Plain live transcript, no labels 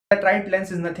That right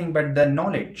lens is nothing but the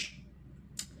knowledge.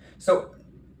 So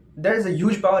there is a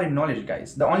huge power in knowledge,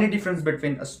 guys. The only difference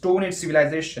between a Stone Age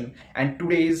civilization and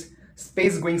today's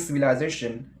space-going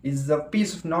civilization is the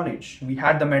piece of knowledge. We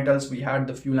had the metals, we had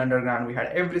the fuel underground, we had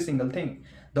every single thing.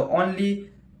 The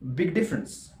only big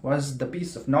difference was the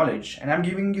piece of knowledge. And I'm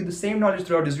giving you the same knowledge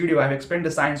throughout this video. I've explained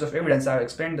the science of evidence, I've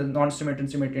explained the non-symmetry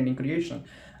and symmetry ending creation.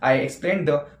 I explained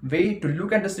the way to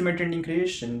look at the symmetry ending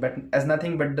creation, but as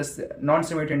nothing but the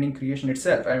non-symmetry ending creation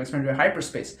itself. I've explained the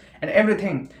hyperspace and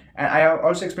everything. And I have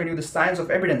also explained you the science of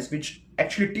evidence, which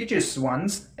actually teaches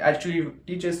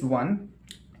one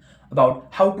about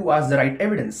how to ask the right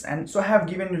evidence. And so I have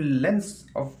given you a lens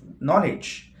of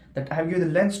knowledge, that I have given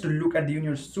the lens to look at the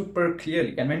universe super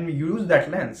clearly. And when we use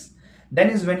that lens, then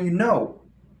is when you know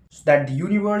that the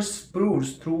universe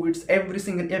proves through its every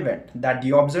single event that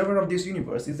the observer of this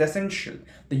universe is essential.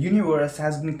 The universe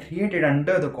has been created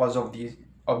under the cause of the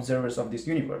observers of this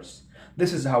universe.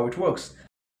 This is how it works.